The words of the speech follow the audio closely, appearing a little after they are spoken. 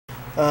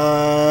Welcome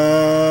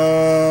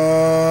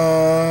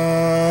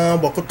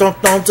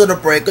to the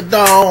break of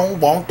dawn.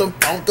 Welcome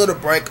to the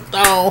break of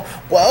dawn.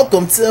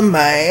 Welcome to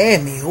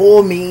Miami.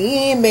 Oh,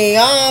 Miami.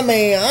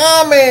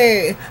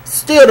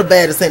 Still the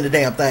baddest ain't the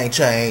damn thing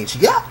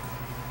changed. Yeah.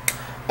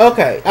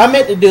 Okay, I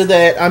meant to do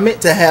that. I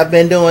meant to have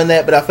been doing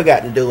that, but I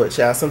forgot to do it,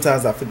 child.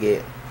 Sometimes I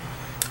forget.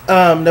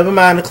 Never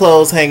mind the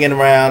clothes hanging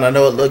around. I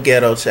know it looked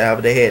ghetto, child,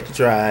 but they had to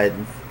try it.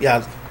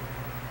 Y'all.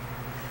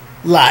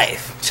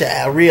 Life,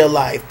 child, real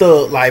life,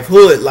 thug life,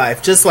 hood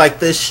life, just like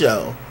this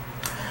show.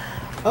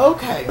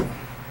 Okay.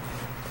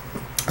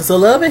 So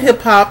Love and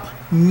Hip Hop,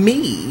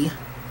 me,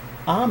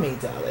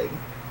 darling.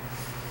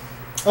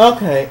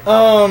 Okay,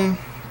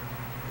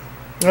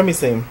 let me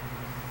see.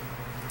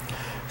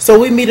 So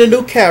we meet a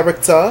new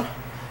character.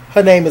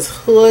 Her name is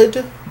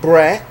Hood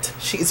Brat.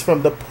 She's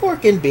from the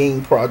Pork and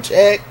Bean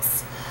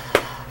Projects.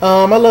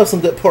 I love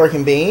some good pork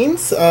and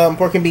beans.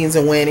 Pork and beans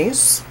and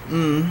Winnie's.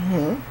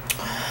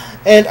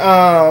 And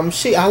I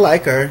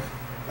like her.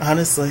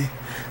 Honestly,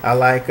 I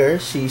like her.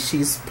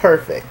 She's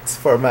perfect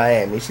for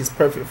Miami. She's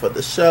perfect for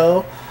the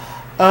show.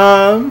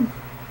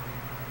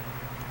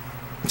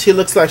 She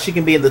looks like she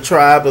can be in the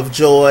tribe of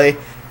Joy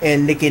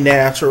and Nikki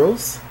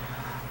Naturals.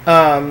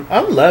 I'm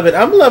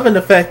loving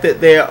the fact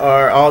that there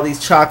are all these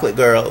chocolate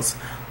girls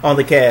on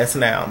the cast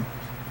now.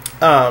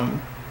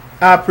 I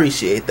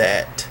appreciate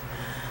that.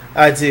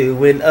 I do.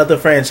 When other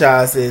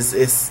franchises,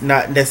 it's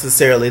not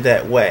necessarily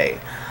that way.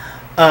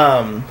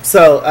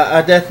 So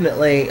I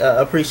definitely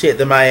appreciate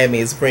that Miami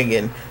is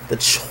bringing the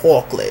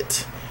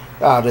chocolate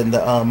out in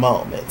the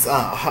moments.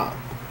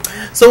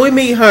 So we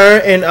meet her,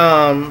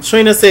 and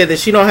Trina said that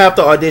she don't have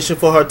to audition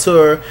for her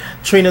tour.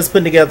 Trina's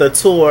putting together a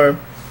tour,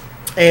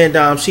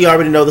 and she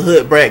already know the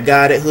Hood Brat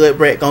got it. Hood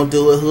Brat gonna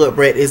do it. Hood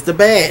Brat is the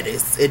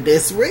baddest, and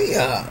it's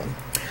real.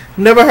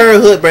 Never heard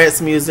Hood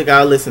Brat's music.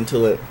 I'll listen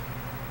to it,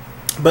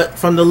 but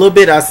from the little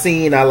bit I've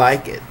seen, I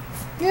like it.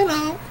 You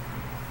know.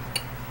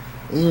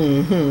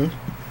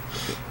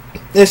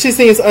 And she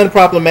seems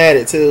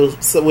unproblematic too,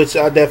 so, which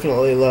I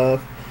definitely love.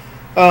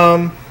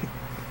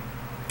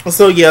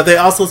 So yeah, they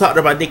also talked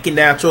about Nikki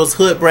Naturals.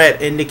 Hood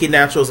Brat and Nikki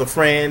Naturals are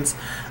friends,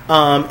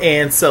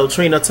 and so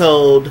Trina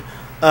told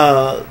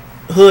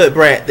Hood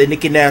Brat that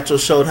Nikki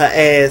Naturals showed her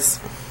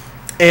ass,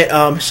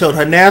 and showed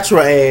her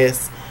natural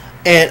ass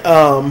at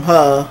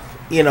her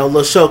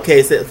little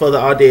showcase for the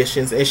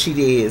auditions, and she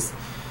did.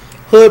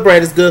 Hood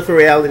Brat is good for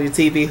reality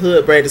TV.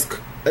 Hood Brat is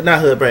not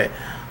Hood Brat.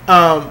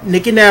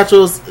 Nikki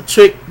Natural's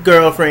trick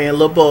girlfriend,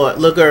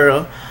 little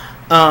girl.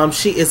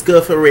 She is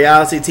good for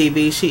reality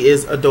TV. She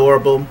is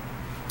adorable.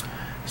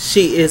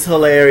 She is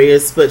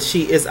hilarious, but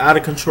she is out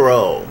of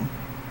control.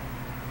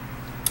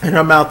 And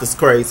her mouth is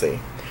crazy.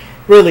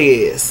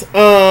 Really is.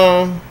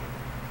 Let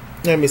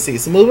me see.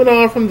 So moving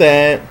on from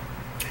that.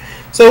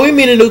 So we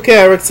meet a new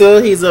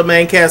character. He's a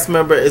main cast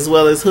member as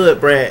well as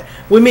Hood Brat.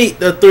 We meet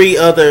the three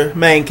other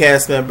main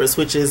cast members,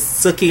 which is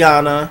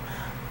Sukiana,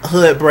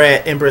 Hood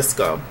Brat, and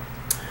Briscoe.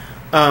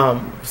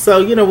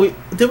 So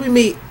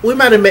we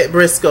might have met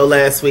Briscoe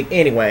last week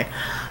anyway.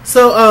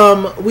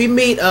 So we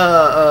meet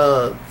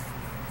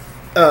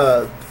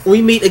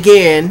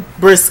again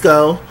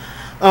Briscoe.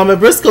 And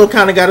Briscoe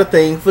kind of got a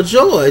thing for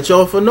Joy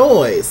for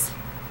noise.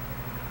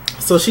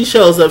 So she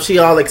shows up, she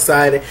all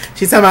excited.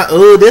 She's talking about,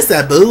 oh, this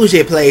a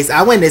bougie place.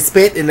 I wasn't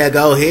expecting to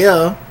go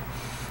here.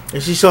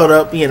 And she showed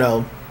up, in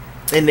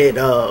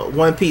that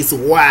one piece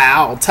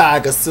wow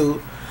tiger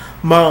suit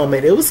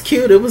moment. It was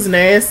cute. It was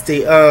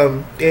nasty.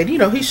 And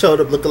he showed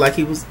up looking like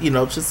he was,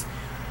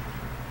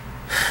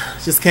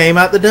 just came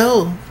out the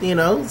door. It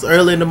was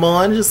early in the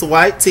morning, just a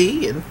white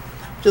tee and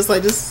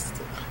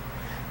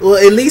well,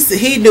 at least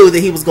he knew that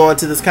he was going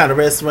to this kind of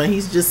restaurant.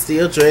 He's just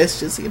still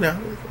dressed,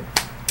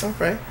 all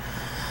right.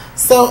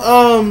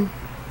 So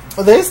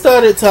they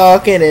started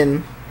talking,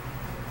 and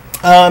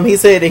he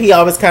said that he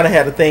always kind of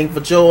had a thing for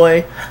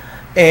Joy,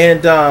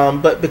 and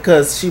but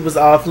because she was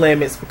off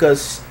limits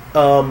because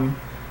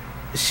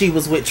she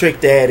was with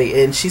Trick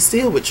Daddy, and she's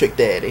still with Trick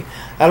Daddy.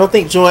 I don't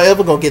think Joy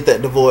ever gonna get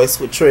that divorce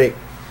with Trick.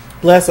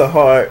 Bless her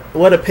heart.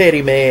 What a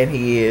petty man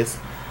he is.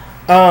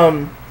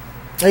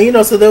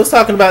 And so they was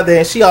talking about that,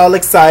 and she all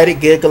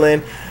excited,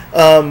 giggling.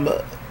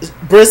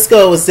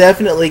 Briscoe was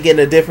definitely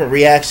getting a different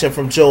reaction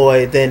from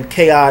Joy than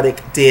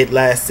Chaotic did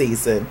last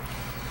season.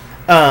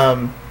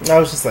 I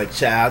was just like,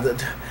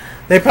 child,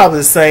 they probably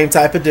the same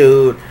type of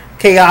dude.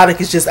 Chaotic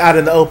is just out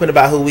in the open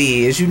about who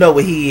he is. You know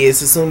what he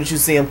is as soon as you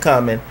see him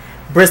coming.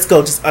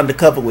 Briscoe just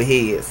undercover with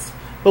his.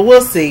 But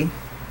we'll see.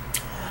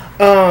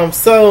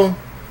 So,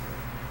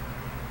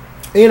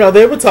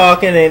 they were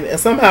talking, and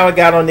somehow it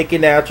got on Nikki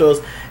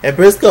Naturals, and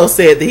Briscoe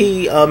said that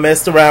he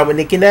messed around with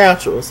Nikki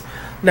Naturals.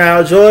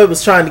 Now, Joy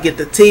was trying to get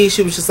the tea.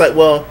 She was just like,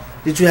 well,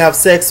 did you have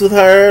sex with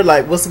her?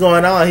 Like, what's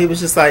going on? He was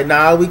just like,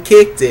 nah, we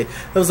kicked it.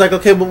 It was like,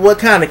 okay, but what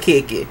kind of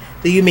kick it?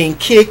 Do you mean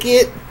kick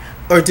it?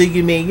 Or do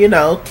you mean,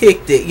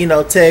 kicked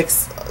it?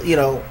 Text,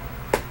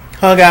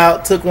 hung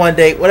out, took one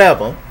date,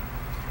 whatever.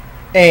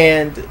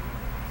 And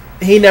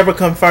he never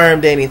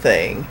confirmed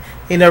anything.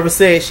 He never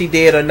said she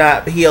did or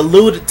not, but he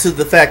alluded to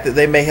the fact that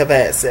they may have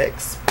had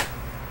sex.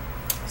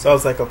 So I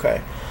was like,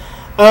 okay.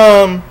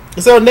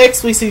 So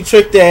next we see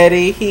Trick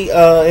Daddy. He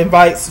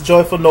invites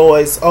Joyful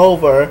Noise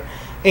over,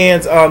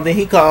 and then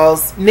he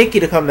calls Nikki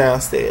to come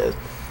downstairs.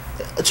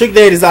 Trick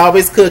Daddy's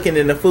always cooking,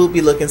 and the food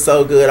be looking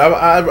so good.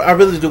 I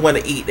really do want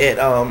to eat at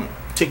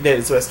Trick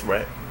Daddy's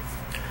restaurant.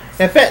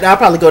 In fact, I'll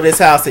probably go to his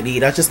house and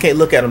eat. I just can't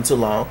look at him too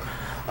long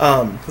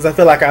because I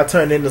feel like I'll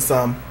turn into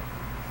some.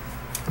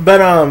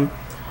 But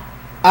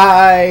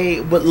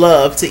I would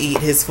love to eat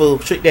his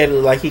food. Trick Daddy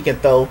look like he can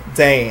throw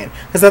Dan,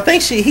 because I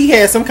think he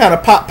had some kind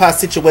of pot pie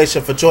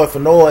situation for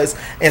Joyful Noise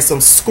and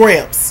some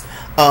scrimps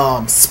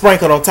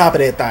sprinkled on top of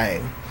that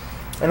thing,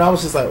 and I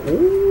was just like,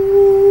 ooh,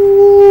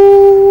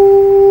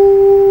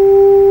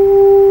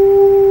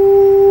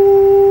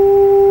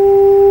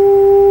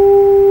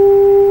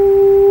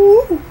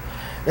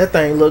 that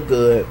thing looked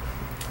good.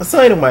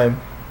 So anyway,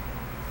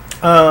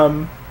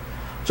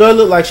 Joy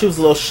looked like she was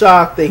a little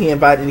shocked that he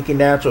invited Nikki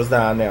Naturals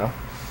down there.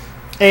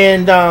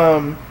 And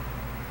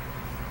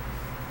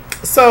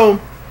so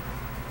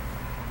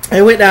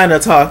they went down there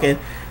talking.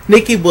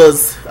 Nikki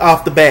was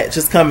off the bat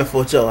just coming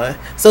for Joy.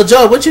 So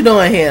Joy, what you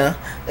doing here?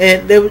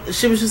 And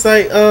she was just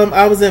like,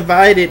 I was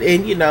invited,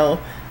 and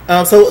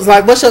so it was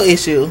like, what's your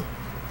issue?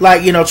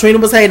 Like, Trina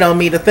was hating on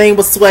me. The thing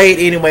was swayed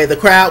anyway. The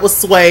crowd was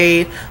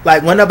swayed.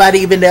 Like, wasn't nobody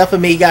even there for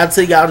me. Got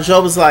to y'all.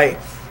 Joy was like,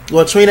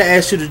 well, Trina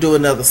asked you to do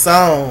another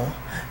song,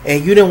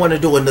 and you didn't want to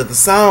do another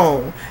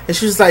song. And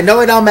she was like,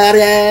 no, it don't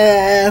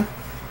matter.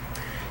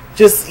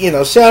 Just,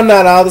 shouting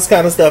out all this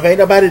kind of stuff. Ain't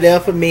nobody there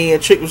for me.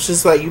 And Trick was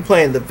just like, you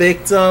playing the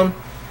victim.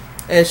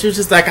 And she was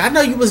just like, I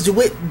know you was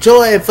with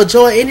Joy, and for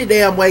Joy any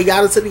damn way.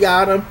 Yada to the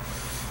yada.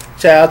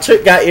 Child,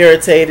 Trick got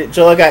irritated.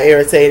 Joy got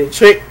irritated.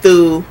 Trick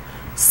threw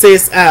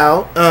Sis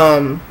out.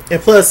 And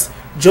plus,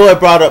 Joy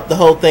brought up the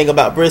whole thing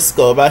about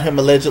Briscoe, about him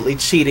allegedly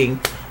cheating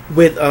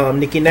with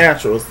Nikki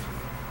Naturals.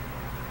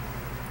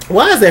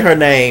 Why is that her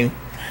name?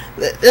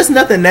 There's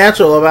nothing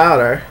natural about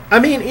her. I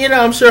mean,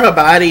 I'm sure her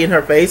body and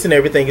her face and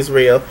everything is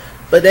real,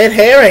 but that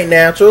hair ain't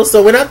natural.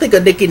 So when I think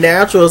of Nikki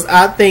Naturals,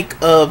 I think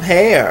of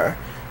hair.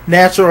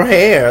 Natural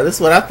hair. That's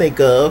what I think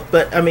of.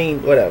 But, I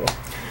mean, whatever.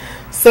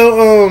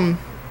 So,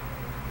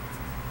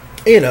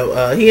 he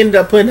ended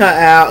up putting her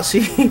out.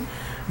 She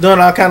doing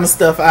all kind of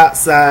stuff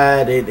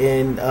outside.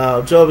 And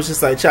Joe was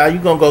just like, child, you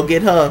gonna go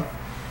get her?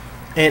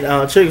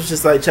 And Trick was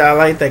just like,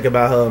 child, I ain't thinking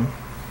about her.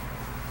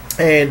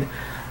 And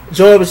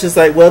Joy was just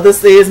like, well,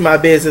 this is my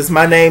business.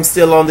 My name's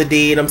still on the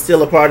deed. I'm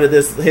still a part of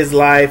his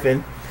life.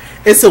 And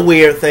it's a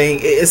weird thing.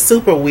 It's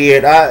super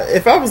weird.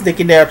 If I was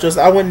Nikki Naturals,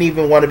 I wouldn't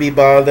even want to be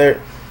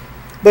bothered.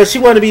 But she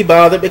wanted to be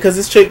bothered because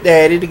it's Trick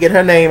Daddy to get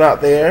her name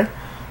out there.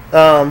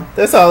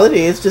 That's all it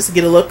is, just to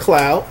get a little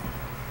clout.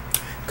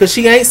 Because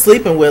she ain't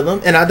sleeping with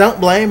him, and I don't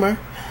blame her.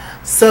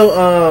 So,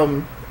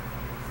 I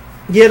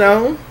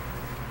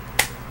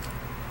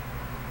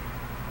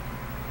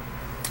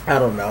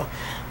don't know.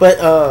 But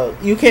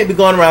you can't be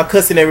going around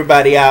cussing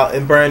everybody out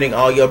and burning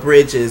all your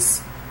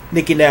bridges,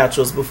 Nikki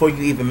Naturals, before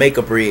you even make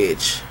a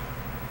bridge.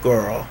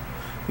 Girl,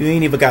 you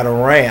ain't even got a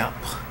ramp.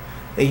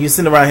 And you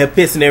sitting around here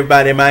pissing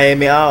everybody in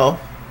Miami off.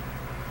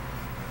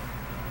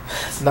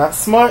 It's not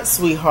smart,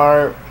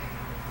 sweetheart.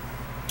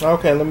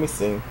 Okay, let me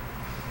see.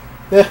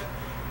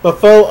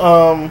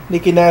 Before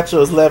Nikki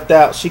Naturals left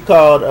out, she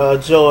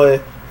called Joy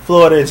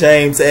Florida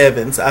James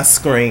Evans. I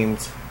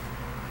screamed.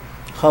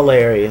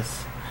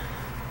 Hilarious.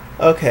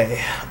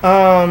 Okay.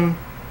 Let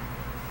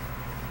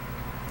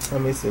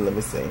me see.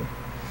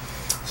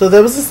 So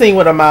there was a scene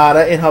with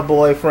Amada and her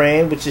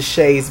boyfriend, which is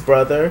Shay's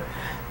brother.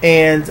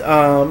 And,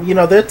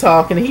 they're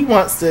talking.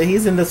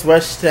 He's in this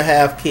rush to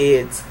have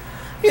kids.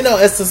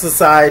 As a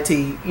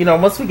society,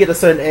 once we get a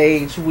certain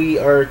age, we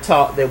are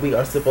taught that we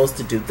are supposed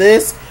to do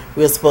this.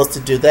 We are supposed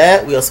to do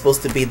that. We are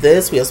supposed to be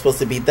this. We are supposed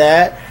to be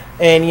that.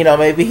 And,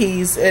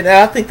 maybe and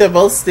I think they're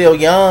both still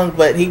young,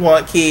 but he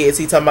want kids.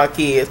 He talking about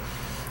kids.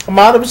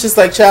 Amada was just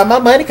like, child, my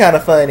money kind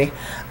of funny.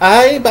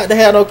 I ain't about to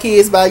have no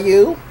kids by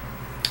you.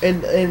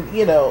 And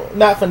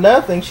not for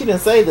nothing. She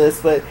didn't say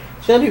this, but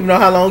she don't even know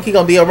how long he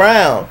gonna be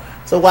around.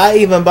 So why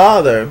even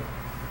bother?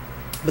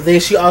 But then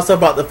she also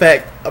brought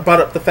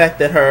up the fact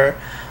that her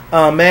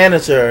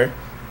manager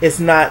is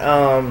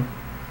not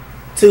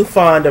too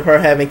fond of her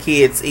having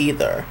kids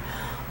either.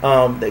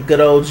 The good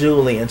old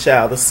Julian,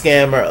 child, the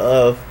scammer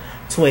of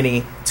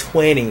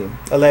 2020,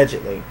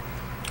 allegedly.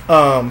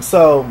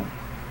 So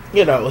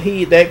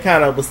that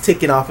kind of was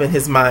ticking off in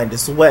his mind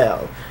as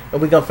well.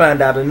 And we're going to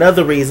find out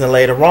another reason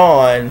later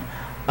on.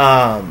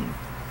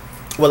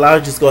 Well,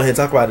 I'll just go ahead and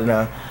talk about it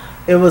now.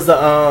 It was,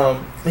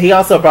 he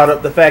also brought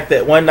up the fact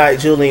that one night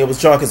Julian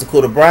was drunk as a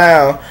Cooter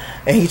Brown,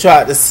 and he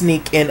tried to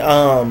sneak in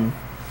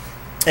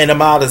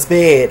Amada's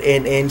bed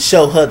and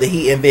show her that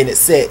he invented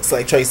sex,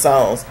 like Trey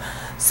Songz.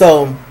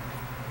 So,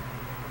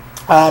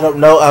 I don't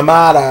know,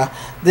 Amada,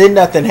 then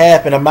nothing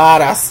happened.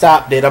 Amada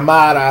stopped it.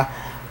 Amada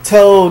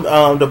told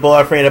the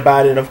boyfriend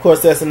about it, and of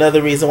course that's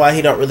another reason why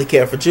he don't really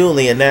care for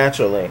Julian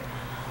naturally.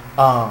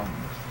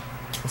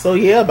 So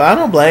yeah, but I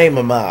don't blame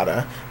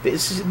Amada.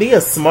 Be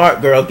a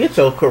smart girl, get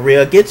your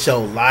career, get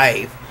your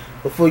life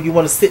before you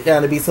want to sit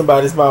down and be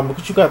somebody's mom,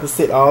 because you got to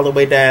sit all the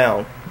way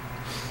down.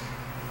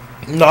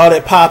 and all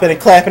that popping and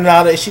clapping and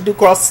all that she do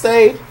across the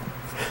stage.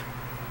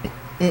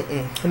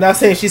 I'm not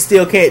saying she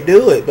still can't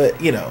do it,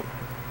 but you know,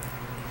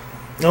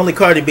 only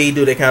Cardi B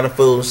do that kind of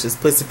foolishness,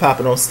 pussy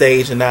popping on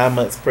stage and 9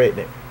 months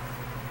pregnant.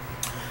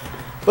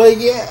 But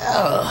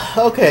yeah,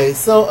 okay,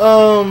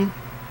 so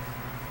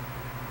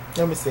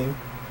let me see.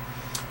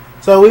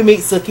 So we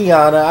meet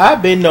Sukihana.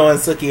 I've been knowing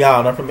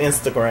Sukihana from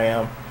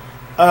Instagram.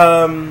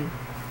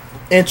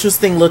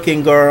 Interesting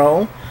looking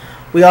girl.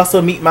 We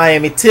also meet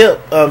Miami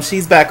Tip.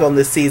 She's back on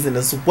this season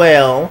as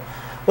well.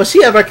 Was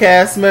she ever a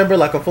cast member,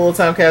 like a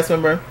full-time cast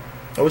member?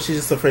 Or was she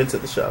just a friend to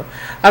the show?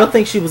 I don't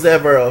think she was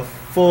ever a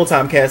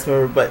full-time cast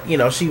member, but, you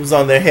know, she was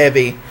on there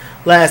heavy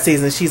last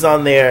season. She's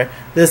on there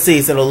this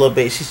season a little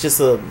bit. She's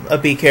just a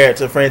B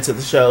character, friend to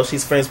the show.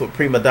 She's friends with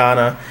Prima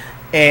Donna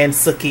and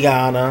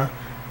Sukihana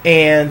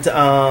and,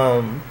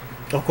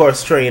 of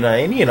course, Trina.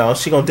 And, you know,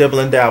 she gonna dibble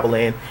and dabble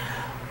in.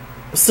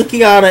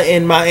 Sukihana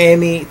in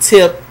Miami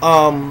Tip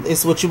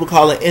is what you would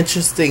call an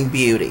interesting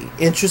beauty.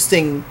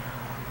 Interesting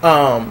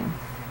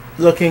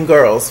looking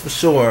girls, for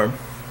sure.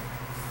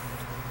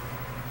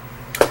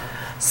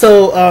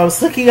 So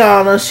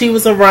Sukihana, she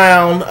was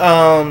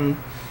around.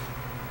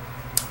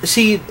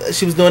 She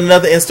was doing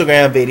another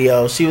Instagram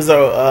video. She was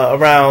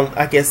around.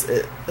 I guess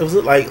it was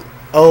like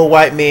old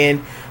white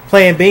men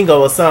playing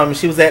bingo or something.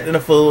 She was acting a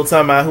fool,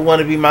 talking about who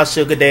want to be my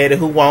sugar daddy,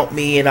 who want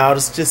me, and all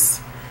this.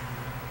 Just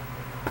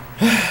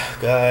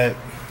God,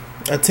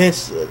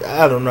 attention.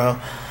 I don't know.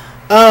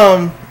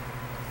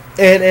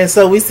 And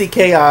so we see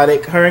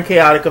Chaotic. Her and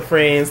Chaotic are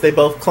friends. They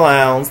both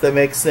clowns. That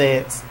makes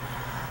sense.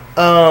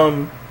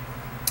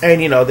 And,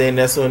 you know, then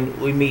that's when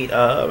we meet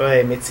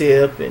Miami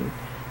Tip. And,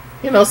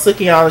 you know,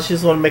 Sukihana, she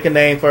just want to make a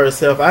name for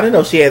herself. I didn't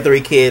know she had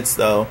 3 kids,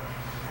 though.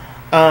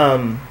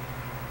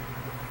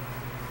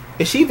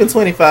 Is she even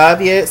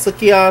 25 yet,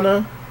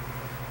 Sukihana?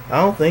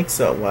 I don't think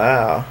so.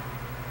 Wow.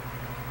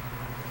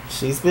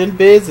 She's been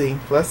busy.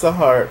 Bless her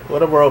heart.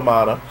 What a role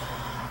model.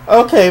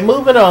 Okay,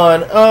 moving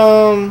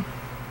on.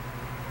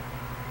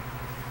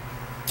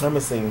 Let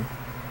me see.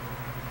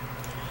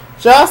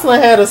 Jocelyn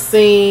had a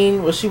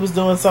scene where she was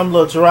doing some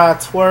little dry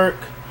twerk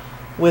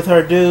with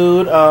her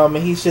dude, and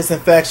he's just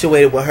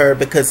infatuated with her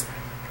because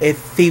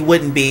if he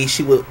wouldn't be,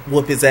 she would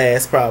whoop his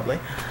ass probably.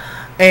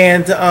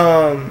 And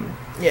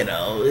you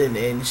know, and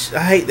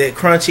I hate that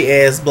crunchy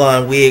ass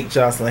blonde wig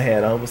Jocelyn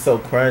had on. It was so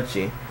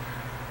crunchy.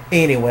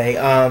 Anyway,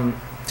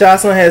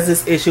 Jocelyn has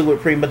this issue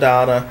with Prima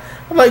Donna.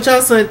 I'm like,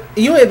 Jocelyn,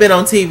 you ain't been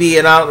on TV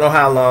in I don't know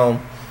how long,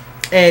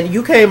 and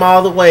you came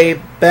all the way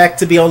back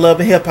to be on Love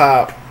and Hip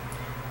Hop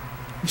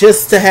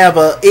just to have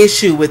a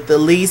issue with the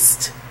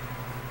least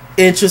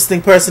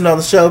interesting person on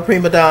the show,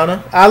 Prima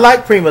Donna. I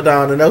like Prima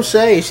Donna, no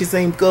shade. She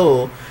seemed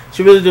cool.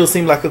 She really do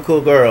seem like a cool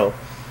girl.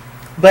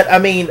 But I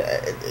mean,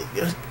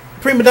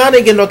 Prima Donna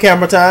ain't getting no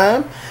camera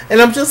time.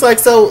 And I'm just like,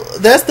 so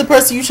that's the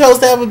person you chose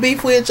to have a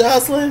beef with,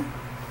 Jocelyn?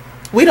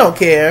 We don't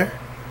care.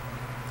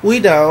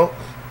 We don't.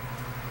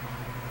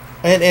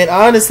 And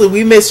honestly,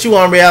 we missed you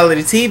on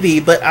reality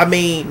TV, but I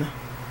mean,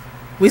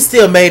 we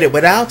still made it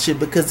without you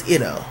because, you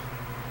know,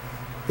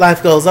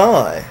 life goes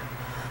on.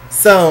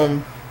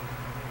 So,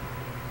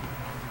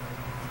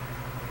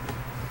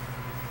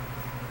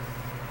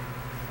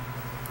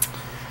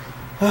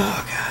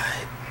 oh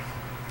God.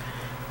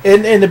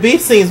 And the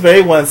beef seems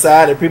very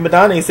one-sided. Prima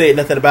Donna ain't said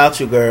nothing about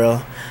you,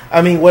 girl.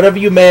 I mean, whatever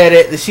you mad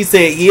at that she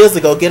said years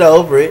ago, get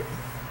over it.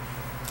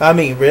 I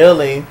mean,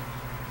 really.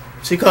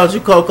 She called you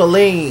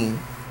Cocaine.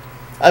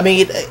 I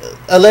mean,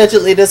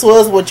 allegedly this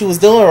was what you was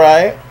doing,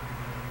 right?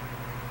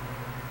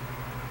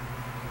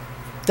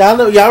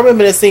 Y'all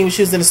remember that scene when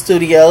she was in the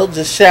studio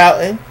just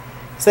shouting,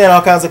 saying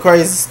all kinds of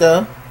crazy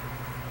stuff?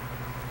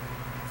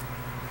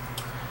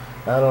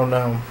 I don't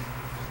know.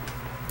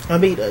 I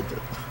mean,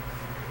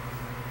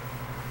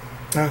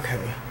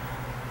 okay.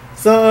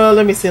 So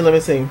let me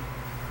see.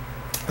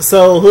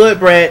 So Hood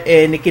Brat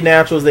and Nikki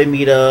Naturals, they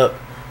meet up.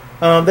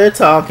 They're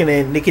talking,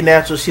 and Nikki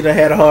Naturals, she done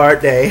had a hard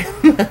day,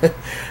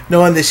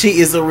 knowing that she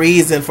is the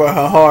reason for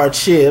her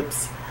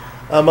hardships,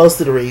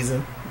 most of the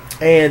reason.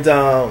 And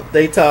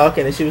they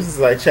talking, and she was just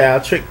like,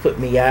 "Child, Trick put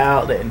me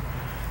out," and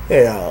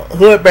you know,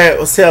 Hood Brat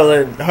was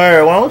telling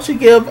her, "Why don't you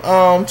give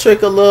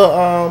Trick a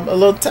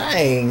little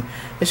tang?"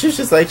 And she was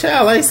just like,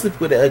 "Child, I ain't sleep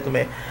with that ugly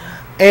man."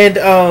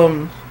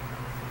 And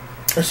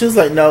she was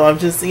like, "No, I'm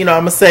just, you know,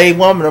 I'm a saved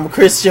woman. I'm a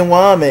Christian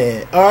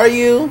woman." Are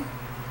you?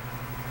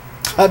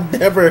 I've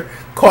never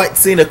quite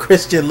seen a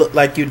Christian look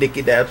like you,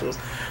 Nikki Naturals.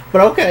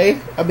 But okay.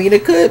 I mean,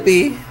 it could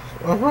be.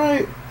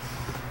 Alright.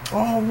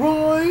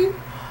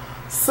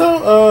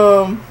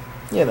 So,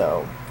 you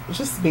know,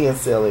 just being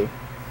silly.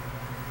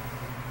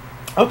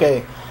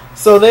 Okay.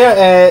 So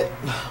they're at,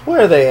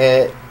 where are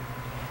they at?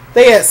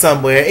 They at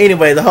somewhere.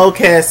 Anyway, the whole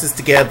cast is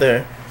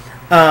together.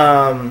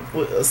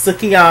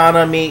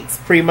 Sukihana meets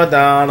Prima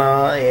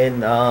Donna,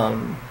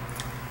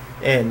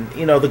 and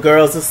you know, the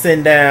girls are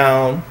sitting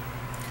down,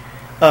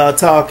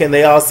 talking.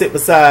 They all sit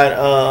beside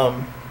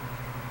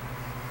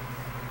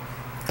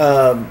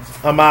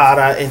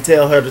Amada and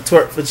tell her to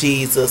twerk for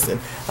Jesus.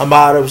 And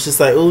Amada was just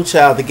like, "Ooh,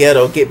 child, the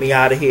ghetto, get me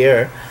out of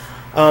here."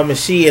 And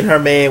she and her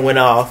man went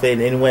off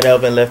and went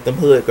over and left them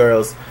hood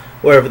girls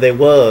wherever they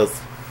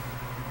was.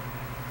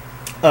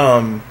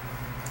 And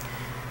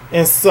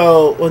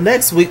so, well,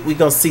 next week we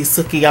gonna see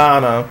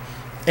Sukihana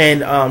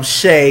and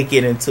Shay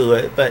get into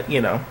it, but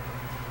you know,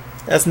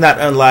 that's not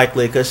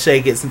unlikely because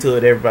Shay gets into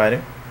it,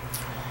 everybody.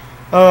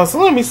 So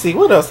let me see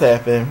what else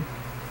happened.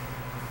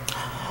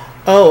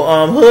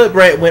 Hood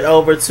Brat went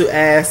over to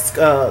ask.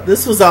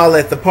 This was all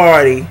at the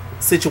party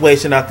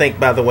situation, I think.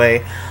 By the way,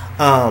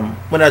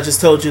 when I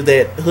just told you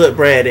that Hood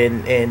Brat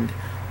and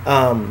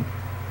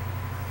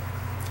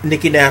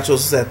Nikki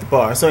Naturals was at the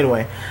bar. So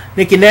anyway,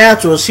 Nikki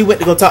Naturals, she went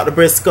to go talk to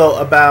Briscoe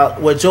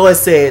about what Joy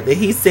said, that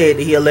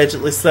he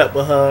allegedly slept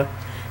with her.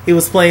 He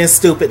was playing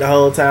stupid the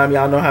whole time.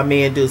 Y'all know how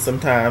men do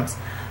sometimes.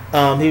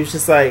 He was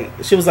just like,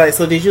 she was like,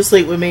 so did you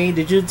sleep with me?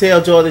 Did you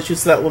tell Joy that you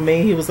slept with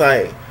me? He was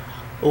like,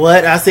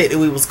 what? I said that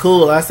we was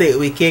cool. I said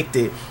we kicked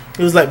it.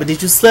 He was like, but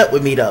did you sleep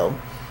with me though?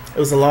 It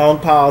was a long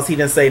pause. He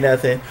didn't say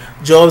nothing.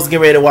 Joy was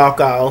getting ready to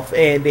walk off,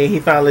 and then he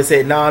finally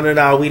said,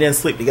 no, we didn't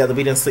sleep together.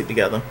 We didn't sleep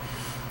together.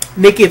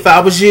 Nikki, if I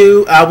was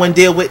you, I wouldn't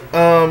deal with,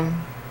 on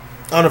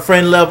a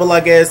friend level, I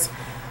guess.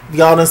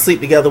 Y'all didn't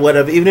sleep together,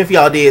 whatever. Even if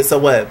y'all did, so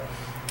what?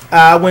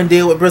 I wouldn't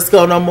deal with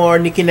Briscoe no more,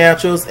 Nikki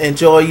Naturals. And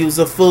Joy, you's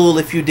a fool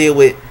if you deal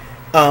with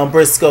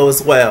Briscoe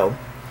as well.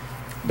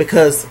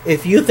 Because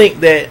if you think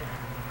that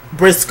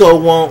Briscoe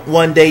won't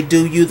one day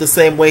do you the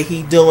same way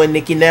he doing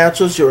Nikki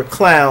Naturals, you're a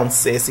clown,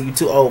 sis. You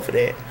too old for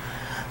that.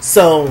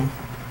 So,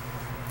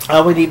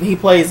 he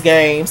plays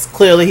games.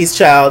 Clearly, he's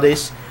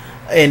childish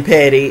and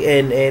petty,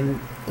 and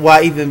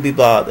why even be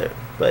bothered?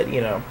 But, you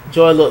know,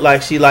 Joy looked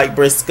like she liked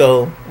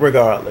Briscoe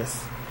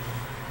regardless.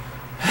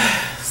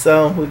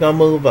 So, we're going to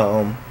move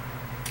on.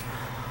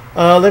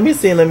 Let me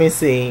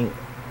see.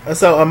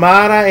 So,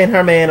 Amada and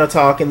her man are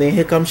talking. Then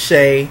here comes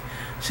Shay.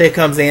 Shay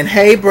comes in.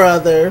 Hey,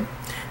 brother.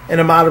 And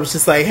Amada was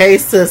just like, hey,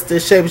 sister.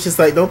 Shay was just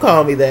like, don't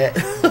call me that.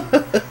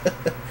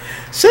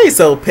 Shay's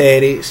so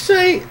petty.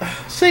 Shay,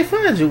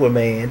 find you a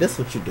man. That's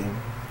what you do.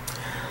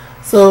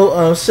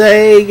 So,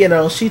 Shay, you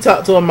know, she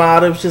talked to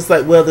Amada. It was just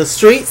like, well, the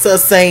streets are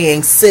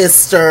saying,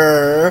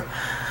 sister,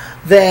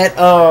 that,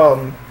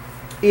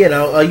 you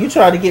know, you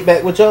trying to get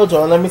back with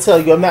JoJo. And let me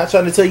tell you, I'm not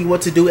trying to tell you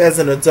what to do as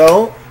an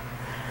adult.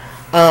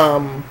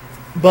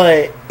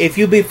 But if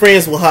you be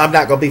friends with her, I'm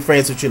not going to be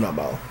friends with you no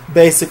more.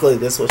 Basically,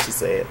 that's what she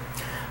said.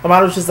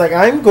 Amada was just like,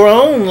 I'm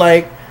grown.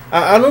 Like,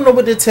 I don't know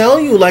what to tell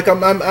you. Like,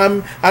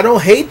 I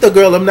don't hate the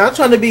girl. I'm not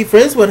trying to be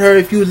friends with her.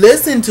 If you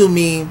listen to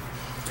me.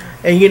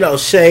 And, you know,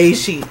 Shay,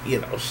 she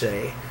didn't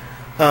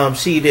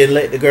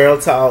let the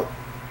girl talk.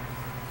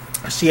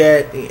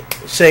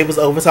 Shay was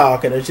over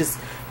talking her, just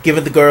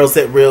giving the girls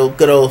that real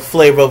good old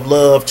flavor of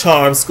love,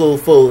 charm, school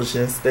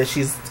foolishness that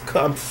she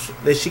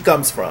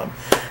comes from.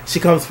 She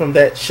comes from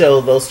that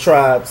show, those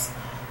tribes.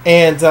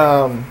 And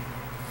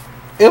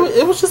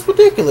it was just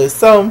ridiculous.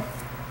 So,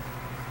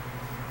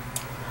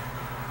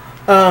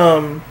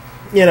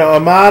 you know,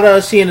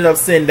 Amada, she ended up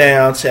sitting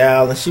down,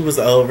 child, and she was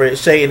over it.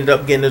 Shay ended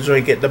up getting a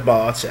drink at the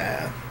bar,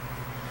 child.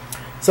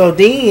 So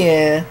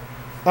then,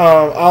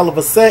 all of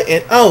a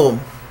sudden,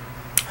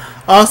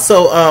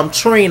 also,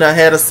 Trina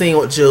had a scene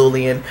with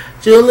Julian.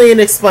 Julian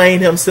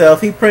explained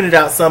himself. He printed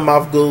out something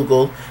off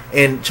Google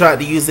and tried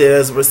to use it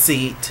as a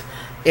receipt.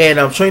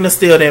 And Trina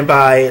still didn't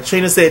buy it.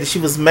 Trina said that she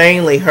was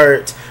mainly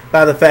hurt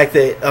by the fact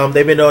that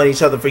they've been knowing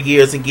each other for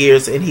years and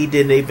years, and he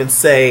didn't even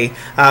say,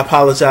 I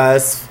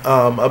apologize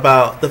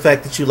about the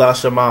fact that you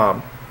lost your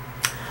mom.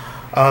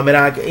 And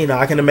I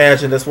can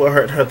imagine that's what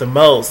hurt her the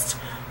most.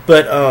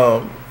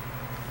 But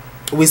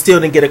we still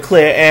didn't get a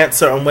clear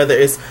answer on whether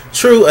it's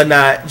true or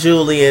not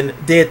Julian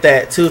did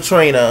that to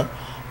Trina.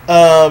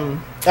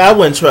 I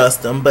wouldn't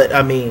trust him, but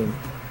I mean,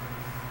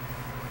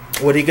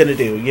 what are you gonna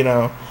do, you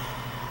know?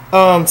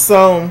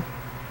 So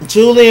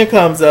Julian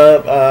comes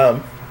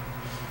up.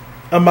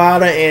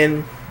 Amada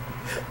and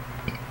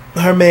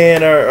her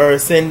man are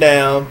sitting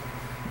down,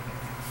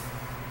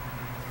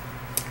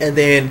 and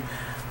then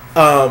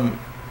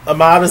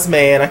Amada's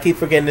man, I keep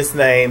forgetting his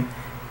name.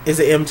 Is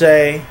it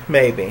MJ?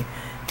 Maybe.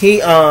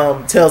 He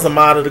tells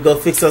Amada to go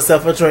fix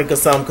herself a drink or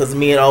something because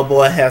me and old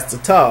boy has to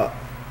talk.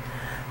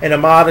 And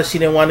Amada, she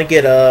didn't want to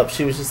get up.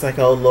 She was just like,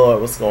 oh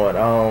Lord, what's going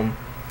on?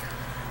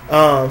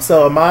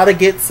 So Amada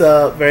gets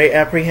up, very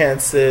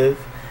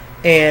apprehensive.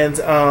 And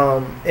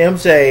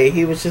MJ,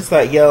 he was just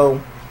like, yo,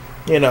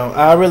 you know,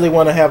 I really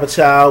want to have a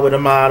child with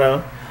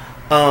Amada.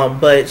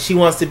 But she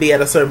wants to be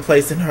at a certain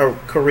place in her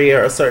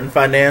career, a certain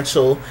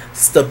financial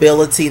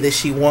stability that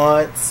she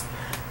wants.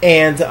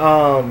 And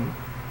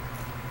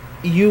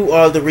you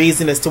are the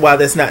reason as to why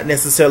that's not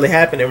necessarily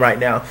happening right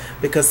now.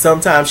 Because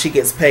sometimes she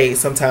gets paid,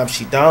 sometimes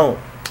she don't.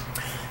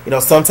 You know,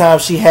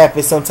 sometimes she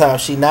happy,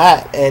 sometimes she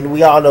not. And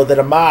we all know that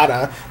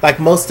Amada, like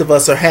most of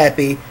us, are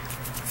happy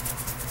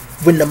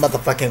when the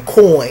motherfucking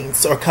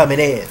coins are coming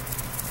in.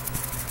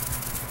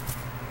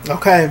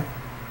 Okay?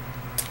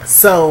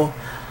 So,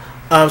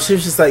 she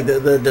was just like,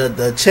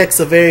 the checks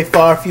are very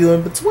far few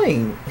in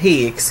between.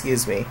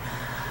 Excuse me.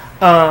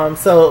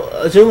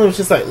 So Julian was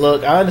just like,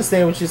 look, I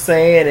understand what you're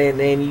saying,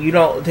 and you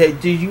don't.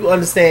 Do you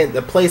understand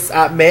the place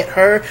I met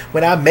her?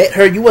 When I met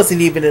her, you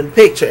wasn't even in the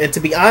picture, and to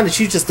be honest,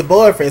 you just a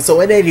boyfriend, so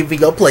it ain't even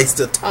your place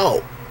to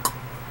talk.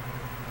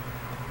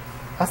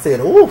 I said,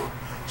 ooh,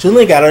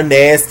 Julian got a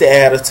nasty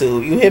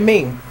attitude. You hear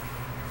me?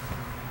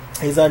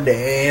 He's a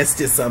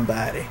nasty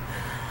somebody.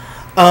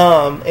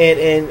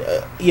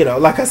 You know,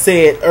 like I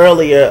said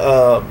earlier,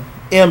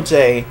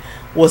 MJ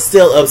was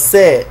still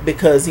upset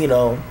because, you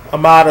know,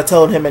 Amada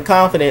told him in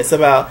confidence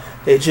about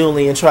that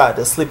Julian tried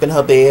to sleep in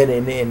her bed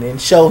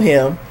and show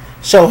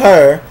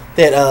her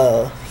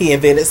that he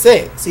invented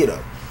sex, you know.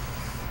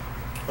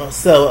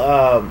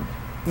 So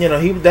you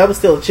know, that was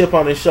still a chip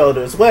on his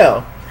shoulder as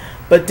well.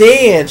 But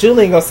then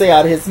Julian gonna say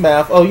out of his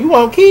mouth, "Oh, you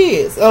want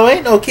kids? Oh,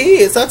 ain't no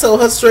kids." I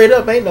told her straight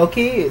up, "Ain't no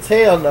kids.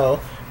 Hell no,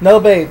 no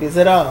babies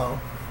at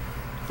all."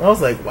 I was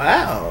like,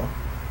 wow.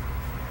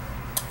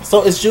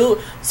 So is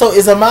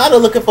Amada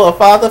looking for a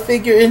father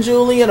figure in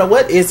Julian, or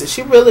what is it?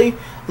 She really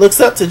looks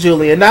up to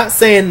Julian. Not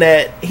saying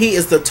that he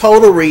is the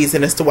total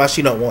reason as to why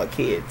she don't want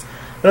kids,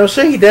 but I'm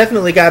sure he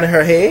definitely got in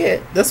her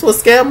head. That's what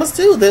scammers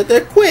do.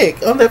 They're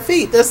quick on their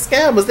feet. They're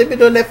scammers. They've been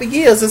doing that for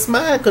years. It's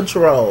mind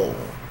control.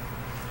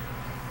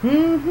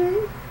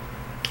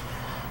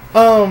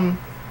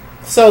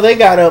 So they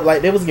got up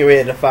like they was getting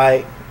ready to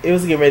fight. It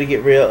was getting ready to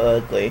get real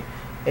ugly.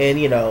 And,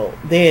 you know,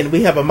 then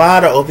we have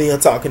Amada over here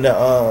talking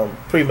to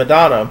Prima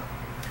Donna,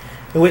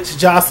 in which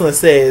Jocelyn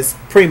says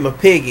Prima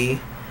Piggy.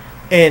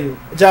 And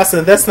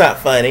Jocelyn, that's not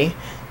funny.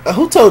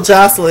 Who told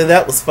Jocelyn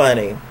that was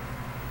funny?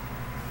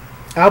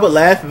 I would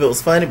laugh if it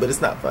was funny, but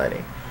it's not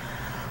funny.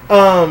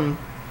 But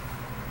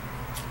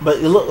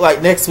it looked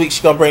like next week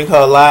she's going to bring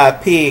her a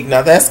live pig.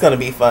 Now that's going to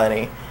be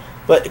funny.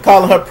 But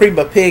calling her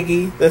Prima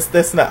Piggy,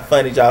 that's not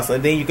funny,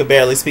 Jocelyn. Then you can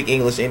barely speak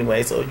English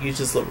anyway, so you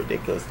just look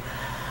ridiculous.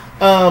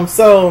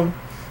 So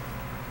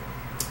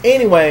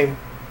anyway,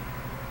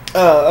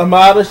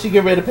 Amada, she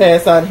get ready to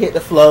pass out and hit the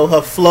floor.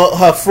 Her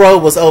fro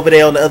was over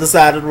there on the other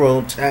side of the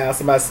room. Child,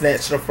 somebody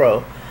snatched her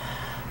fro.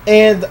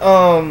 And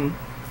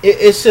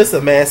it's just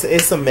a mess.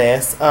 It's a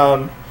mess.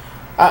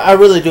 I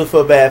really do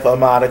feel bad for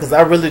Amada because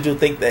I really do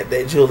think that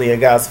Julian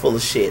guy's full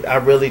of shit. I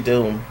really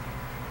do.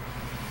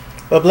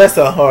 But bless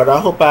her heart. I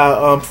hope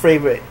our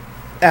favorite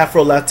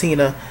Afro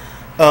Latina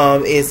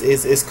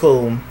is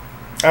cool.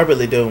 I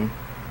really do.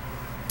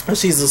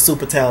 She's a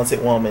super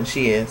talented woman.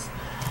 She is.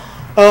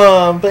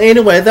 But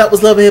anyway, that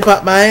was Love and Hip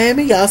Hop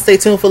Miami. Y'all stay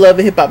tuned for Love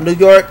and Hip Hop New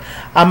York.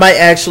 I might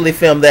actually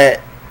film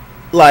that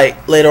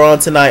like later on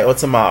tonight or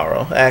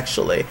tomorrow,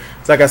 actually.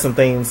 So I got some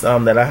things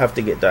that I have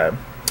to get done.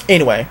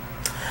 Anyway,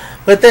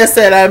 with that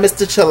said, I'm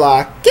Mr.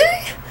 Chalaki.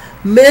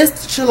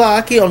 Mr.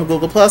 Chalaki on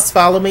Google Plus.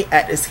 Follow me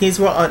at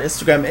IsKingsWorld on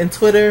Instagram and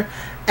Twitter.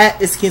 At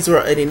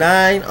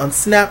IsKingsWorld89 on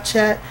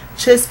Snapchat.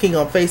 Chase King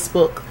on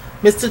Facebook.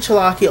 Mr.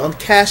 Chalaki on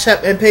Cash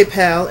App and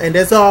PayPal. And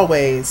as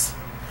always,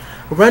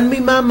 run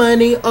me my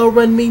money or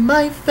run me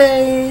my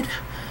fade.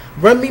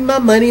 Run me my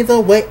money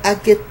the way I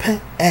get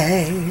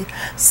paid.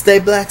 Stay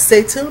black,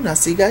 stay tuned. I'll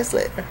see you guys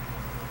later.